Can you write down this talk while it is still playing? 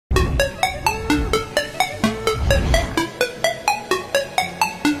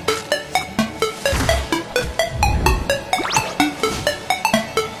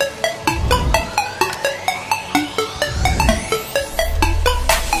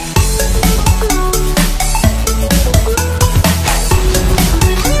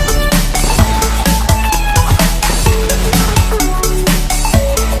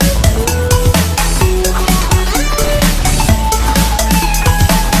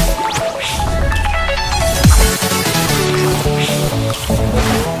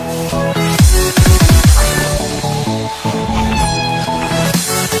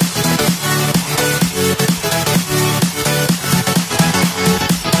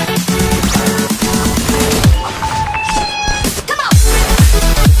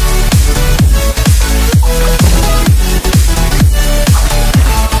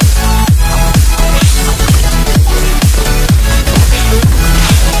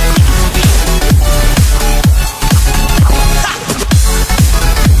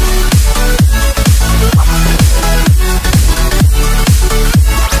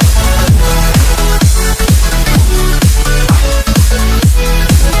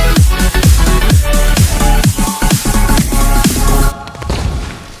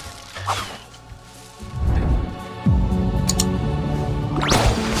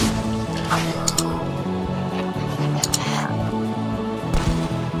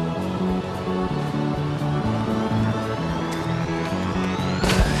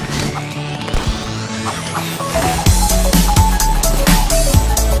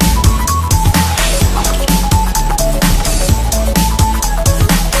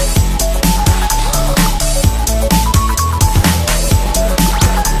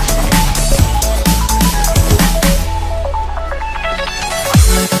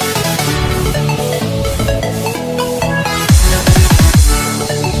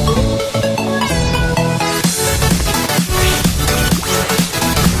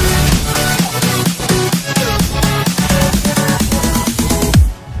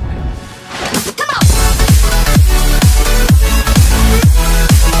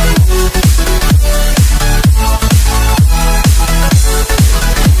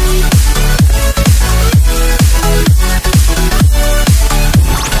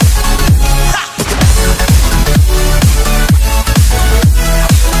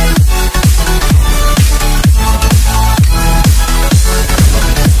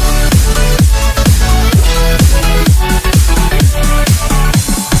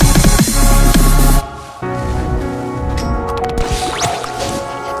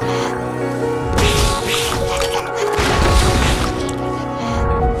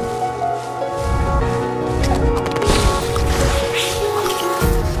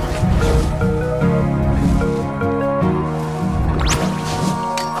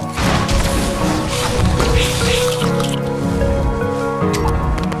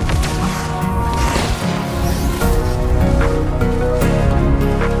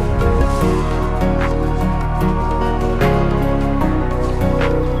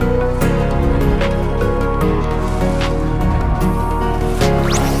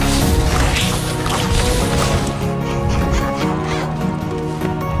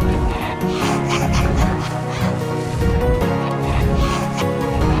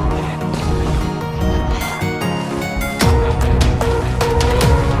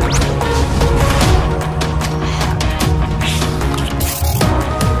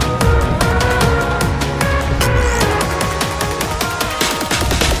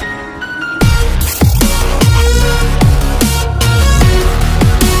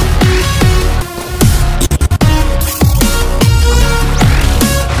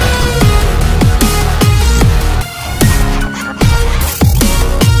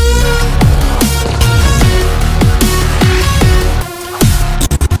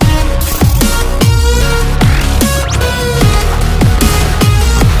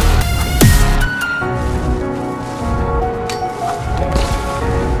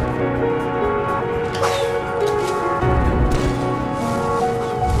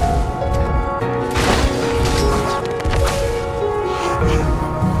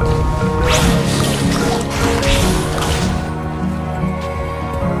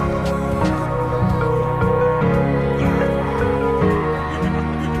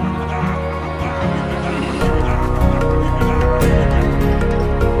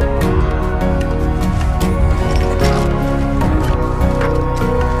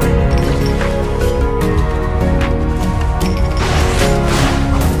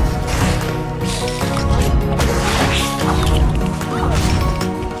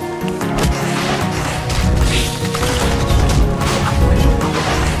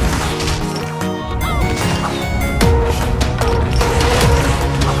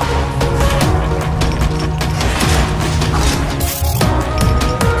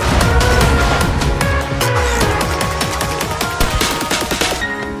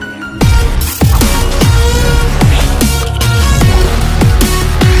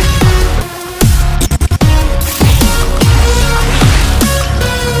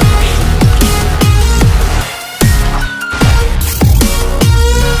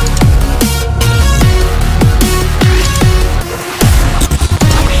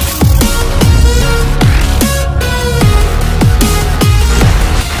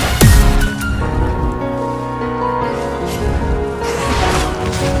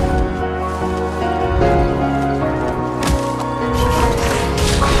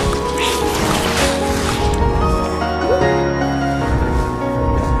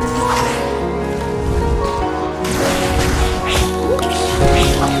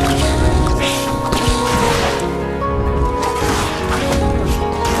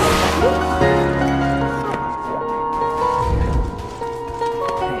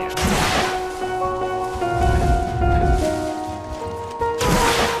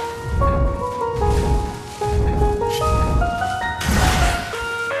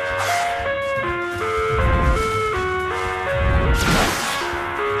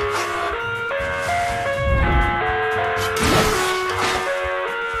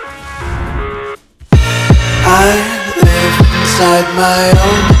I live inside my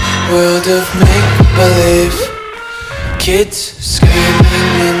own world of make-believe. Kids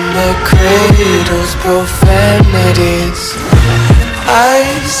screaming in the cradles, profanities. I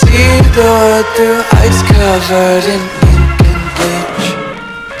see the world through ice covered in ink and bleach.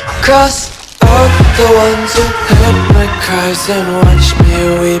 Cross out the ones who heard my cries and watched me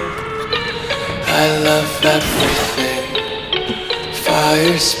weep. I love everything.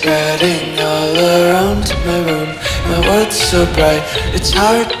 Fire spreading all around my room. My world's so bright, it's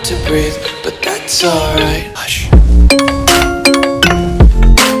hard to breathe, but that's alright. Hush.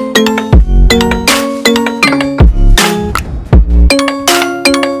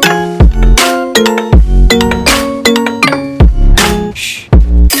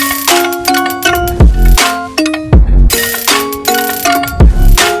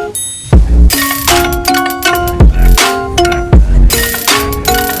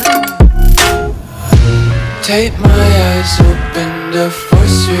 Tape my eyes open to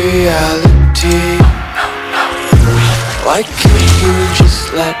force reality. Why can't you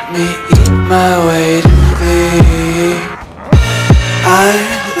just let me eat my weight in glee? I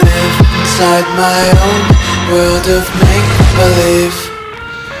live inside my own world of make-believe.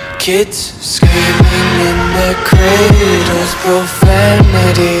 Kids screaming in their cradles,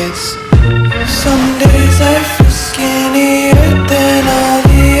 profanities. Some days I feel skinnier than all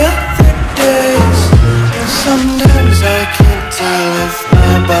the other days. Sometimes I can't tell if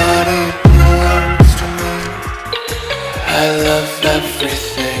my body belongs to me. I love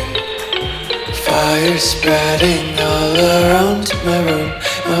everything. Fire spreading all around my room.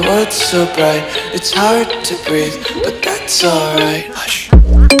 My world's so bright, it's hard to breathe, but that's alright. Hush.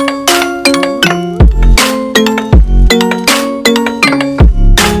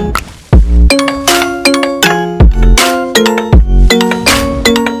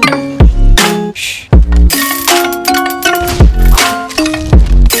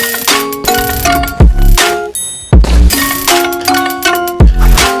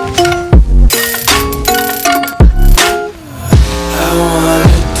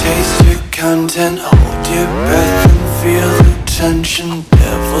 Content, hold your breath and feel the tension.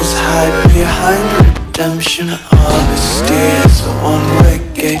 Devils hide behind redemption. Honesty is a one-way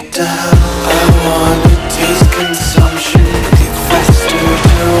gate to hell. I wanna taste consumption. Breathe faster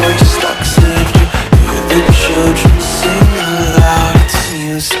to waste oxygen. Hear the children sing aloud. It's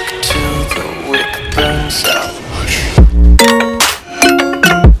music till the wick burns out.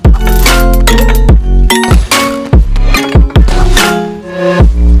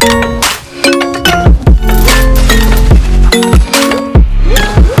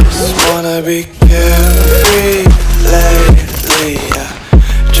 Be carefree lately,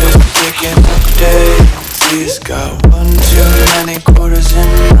 just picking up daisies. Got one too many quarters in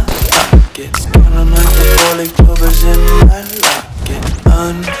my pocket. Spinning like the 40 clovers in my locket.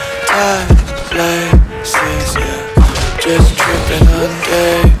 Untied laces, yeah, just tripping on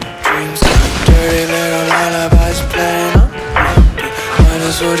daydreams. Got dirty little lullabies playing on repeat. Might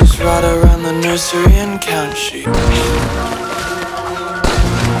as well just ride around the nursery and count sheep.